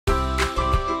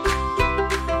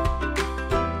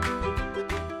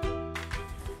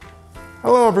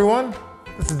Hello everyone,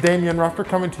 this is Damian Rufter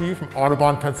coming to you from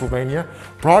Audubon, Pennsylvania,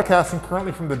 broadcasting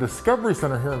currently from the Discovery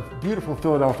Center here in beautiful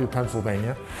Philadelphia,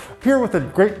 Pennsylvania, here with a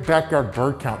great backyard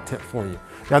bird count tip for you.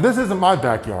 Now this isn't my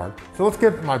backyard, so let's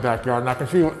get to my backyard and I can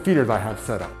show you what feeders I have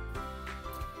set up.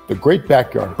 The Great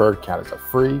Backyard Bird Count is a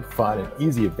free, fun, and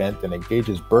easy event that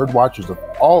engages bird watchers of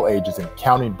all ages in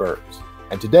counting birds.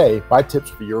 And today, my tips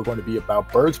for you are going to be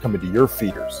about birds coming to your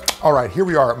feeders. All right, here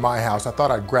we are at my house. I thought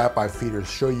I'd grab my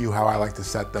feeders, show you how I like to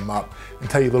set them up, and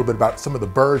tell you a little bit about some of the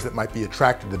birds that might be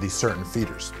attracted to these certain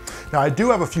feeders. Now, I do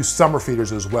have a few summer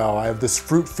feeders as well. I have this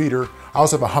fruit feeder. I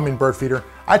also have a hummingbird feeder.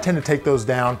 I tend to take those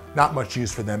down, not much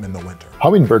use for them in the winter.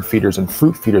 Hummingbird feeders and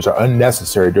fruit feeders are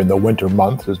unnecessary during the winter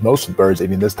months, as most of the birds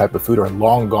eating this type of food are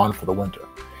long gone for the winter.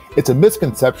 It's a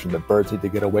misconception that birds need to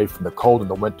get away from the cold in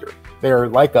the winter. They are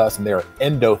like us and they are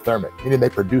endothermic, meaning they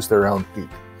produce their own heat.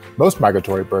 Most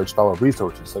migratory birds follow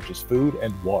resources such as food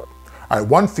and water. All right,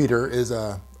 one feeder is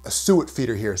a suet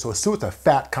feeder here. So a suet's a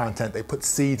fat content. They put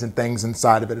seeds and things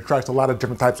inside of it. It attracts a lot of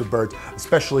different types of birds,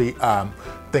 especially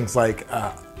things like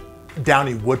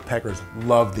downy woodpeckers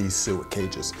love these suet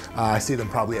cages. I see them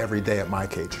probably every day at my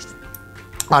cages.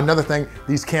 Another thing,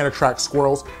 these can attract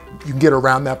squirrels. You can get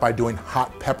around that by doing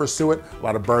hot pepper suet. A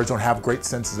lot of birds don't have great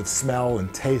senses of smell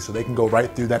and taste, so they can go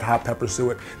right through that hot pepper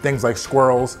suet. Things like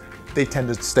squirrels, they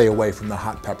tend to stay away from the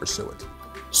hot pepper suet.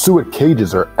 Suet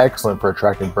cages are excellent for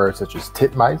attracting birds such as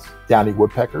titmice, downy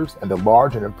woodpeckers, and the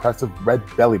large and impressive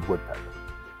red-bellied woodpecker.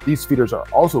 These feeders are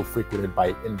also frequented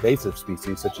by invasive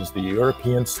species such as the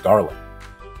European starling.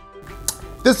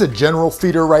 This is a general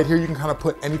feeder right here. You can kind of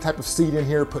put any type of seed in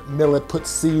here, put millet, put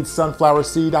seeds, sunflower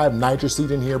seed. I have nitrous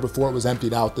seed in here before it was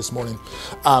emptied out this morning.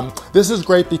 This is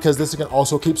great because this can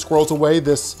also keep squirrels away.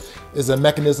 This is a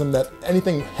mechanism that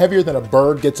anything heavier than a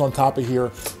bird gets on top of here,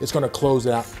 it's going to close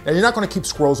it out. Now you're not going to keep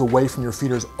squirrels away from your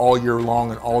feeders all year long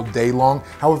and all day long.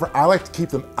 However, I like to keep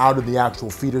them out of the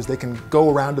actual feeders. They can go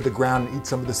around to the ground and eat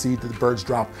some of the seed that the birds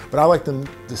drop, but I like them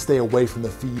to stay away from the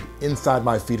feed inside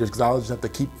my feeders because I'll just have to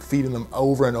keep feeding them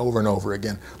over and over and over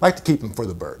again. I like to keep them for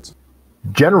the birds.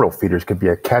 General feeders can be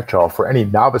a catch-all for any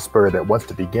novice bird that wants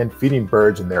to begin feeding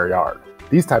birds in their yard.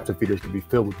 These types of feeders can be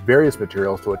filled with various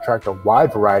materials to attract a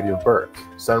wide variety of birds.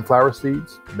 Sunflower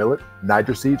seeds, millet,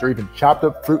 nitrous seeds, or even chopped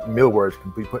up fruit and mealworms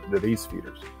can be put into these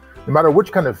feeders. No matter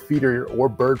which kind of feeder or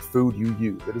bird food you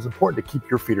use, it is important to keep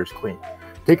your feeders clean.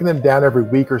 Taking them down every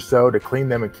week or so to clean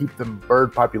them and keep the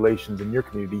bird populations in your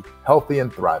community healthy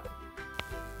and thriving.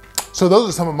 So those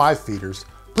are some of my feeders.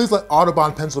 Please let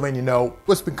Audubon, Pennsylvania know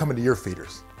what's been coming to your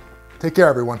feeders. Take care,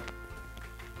 everyone.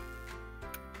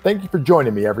 Thank you for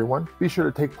joining me, everyone. Be sure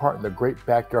to take part in the Great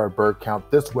Backyard Bird Count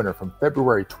this winter from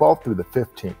February 12th through the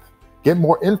 15th. Get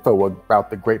more info about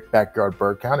the Great Backyard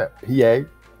Bird Count at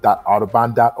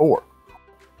pa.audubon.org.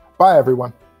 Bye,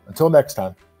 everyone. Until next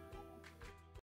time.